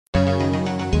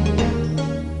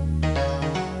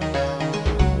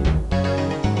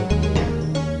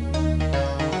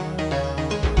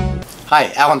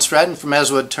Hi, Alan Stratton from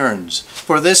Woodturning.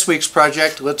 For this week's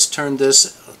project, let's turn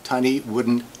this tiny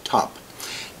wooden top.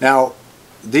 Now,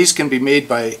 these can be made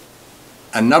by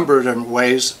a number of different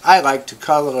ways. I like to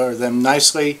color them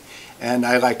nicely, and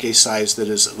I like a size that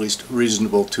is at least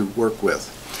reasonable to work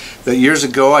with. But years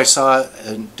ago, I saw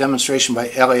a demonstration by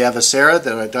Eli Avisera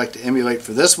that I'd like to emulate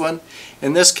for this one.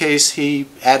 In this case, he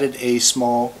added a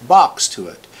small box to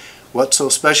it. What's so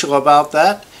special about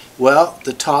that? Well,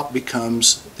 the top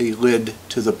becomes the lid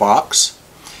to the box.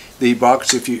 The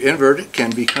box, if you invert it,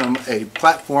 can become a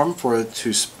platform for it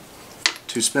to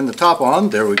spin the top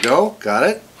on. There we go, got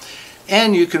it.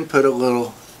 And you can put a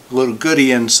little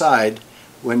goodie inside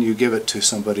when you give it to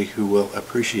somebody who will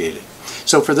appreciate it.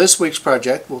 So for this week's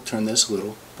project, we'll turn this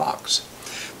little box.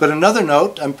 But another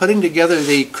note, I'm putting together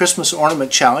the Christmas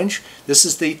Ornament Challenge. This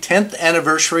is the 10th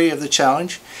anniversary of the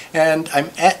challenge, and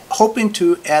I'm hoping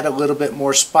to add a little bit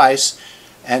more spice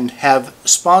and have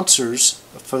sponsors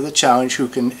for the challenge who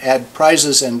can add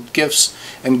prizes and gifts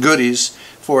and goodies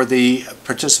for the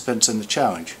participants in the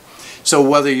challenge. So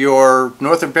whether you're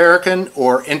North American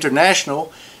or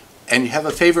international and you have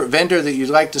a favorite vendor that you'd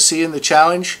like to see in the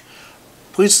challenge,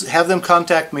 please have them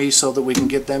contact me so that we can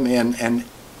get them in and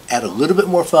add a little bit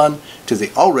more fun to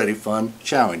the already fun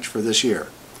challenge for this year.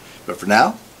 But for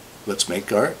now, let's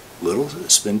make our little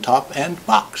spin top and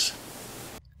box.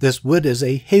 This wood is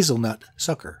a hazelnut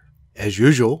sucker. As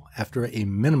usual, after a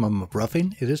minimum of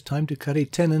roughing, it is time to cut a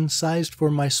tenon sized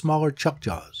for my smaller chuck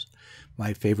jaws.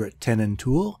 My favorite tenon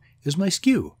tool is my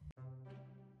skew.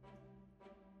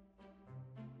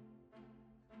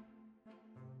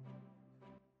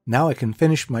 Now I can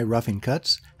finish my roughing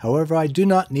cuts, however I do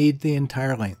not need the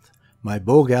entire length. My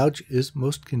bowl gouge is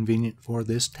most convenient for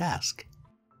this task.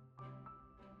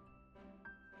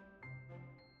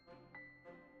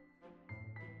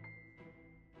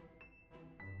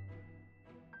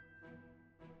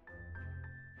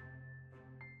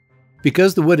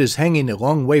 Because the wood is hanging a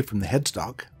long way from the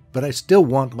headstock, but I still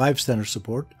want live center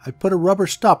support, I put a rubber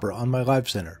stopper on my live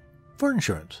center, for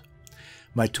insurance.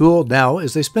 My tool now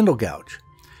is a spindle gouge.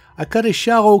 I cut a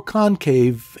shallow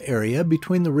concave area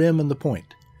between the rim and the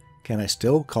point. Can I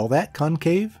still call that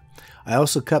concave? I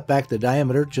also cut back the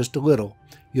diameter just a little.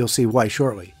 You'll see why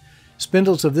shortly.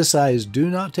 Spindles of this size do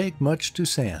not take much to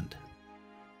sand.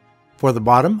 For the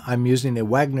bottom, I'm using a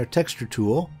Wagner texture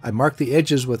tool. I mark the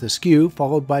edges with a skew,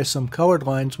 followed by some colored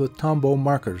lines with Tombow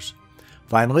markers.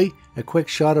 Finally, a quick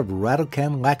shot of rattle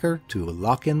can lacquer to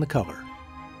lock in the color.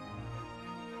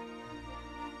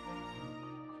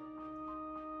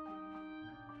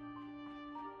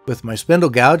 With my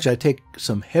spindle gouge, I take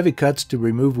some heavy cuts to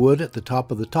remove wood at the top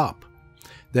of the top.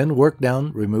 Then work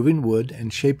down removing wood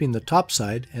and shaping the top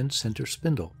side and center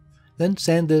spindle. Then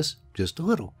sand this just a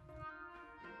little.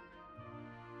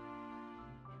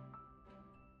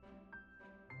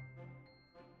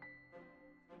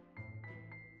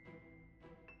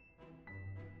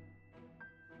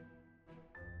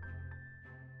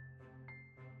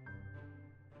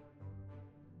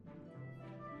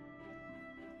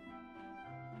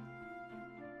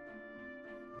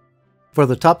 For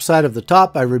the top side of the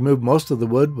top, I remove most of the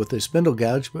wood with a spindle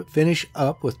gouge, but finish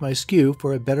up with my skew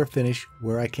for a better finish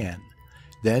where I can.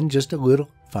 Then just a little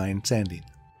fine sanding.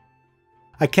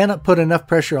 I cannot put enough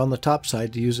pressure on the top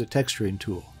side to use a texturing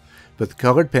tool, but the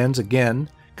colored pens again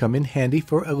come in handy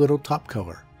for a little top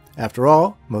color. After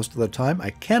all, most of the time I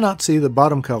cannot see the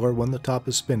bottom color when the top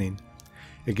is spinning.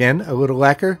 Again, a little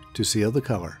lacquer to seal the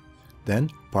color. Then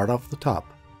part off the top.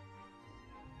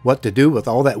 What to do with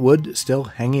all that wood still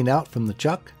hanging out from the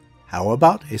chuck? How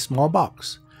about a small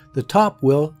box? The top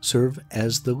will serve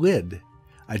as the lid.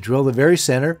 I drill the very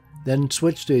center, then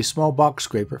switch to a small box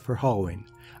scraper for hollowing.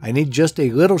 I need just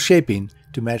a little shaping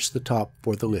to match the top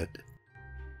for the lid.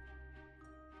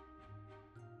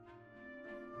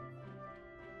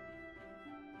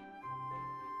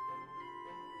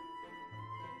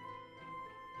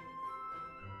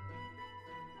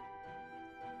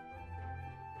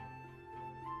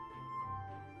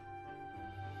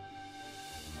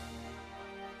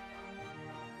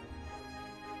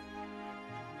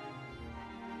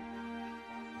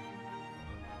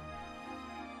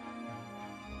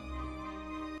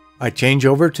 I change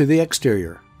over to the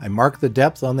exterior. I mark the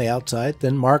depth on the outside,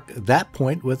 then mark that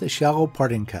point with a shallow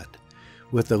parting cut.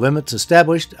 With the limits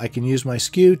established, I can use my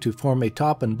skew to form a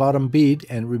top and bottom bead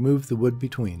and remove the wood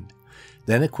between.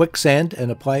 Then a quick sand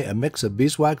and apply a mix of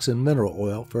beeswax and mineral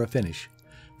oil for a finish.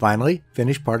 Finally,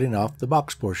 finish parting off the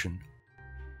box portion.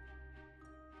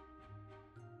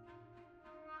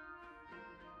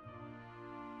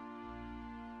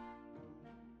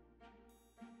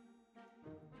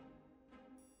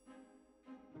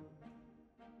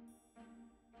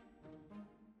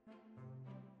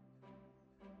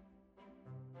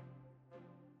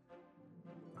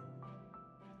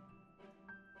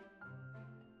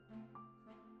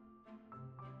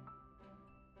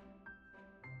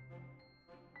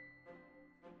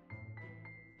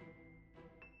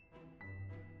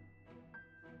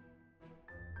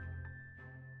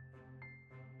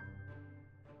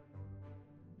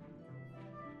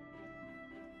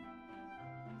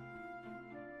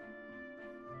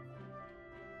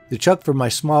 The chuck for my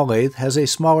small lathe has a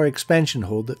smaller expansion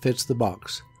hole that fits the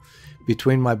box.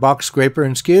 Between my box scraper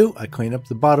and skew, I clean up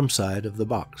the bottom side of the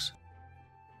box.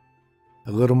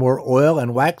 A little more oil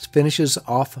and wax finishes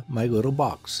off my little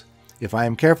box. If I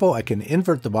am careful, I can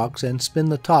invert the box and spin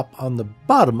the top on the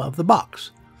bottom of the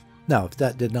box. Now, if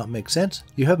that did not make sense,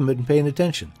 you haven't been paying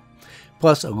attention.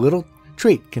 Plus, a little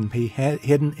treat can be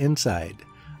hidden inside.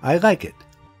 I like it.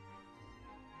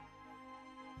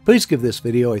 Please give this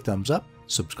video a thumbs up,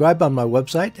 subscribe on my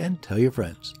website, and tell your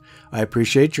friends. I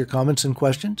appreciate your comments and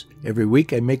questions. Every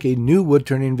week I make a new wood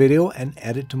turning video and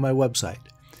add it to my website.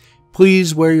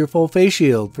 Please wear your full face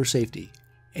shield for safety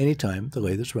anytime the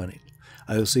lathe is running.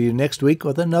 I will see you next week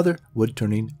with another wood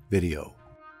turning video.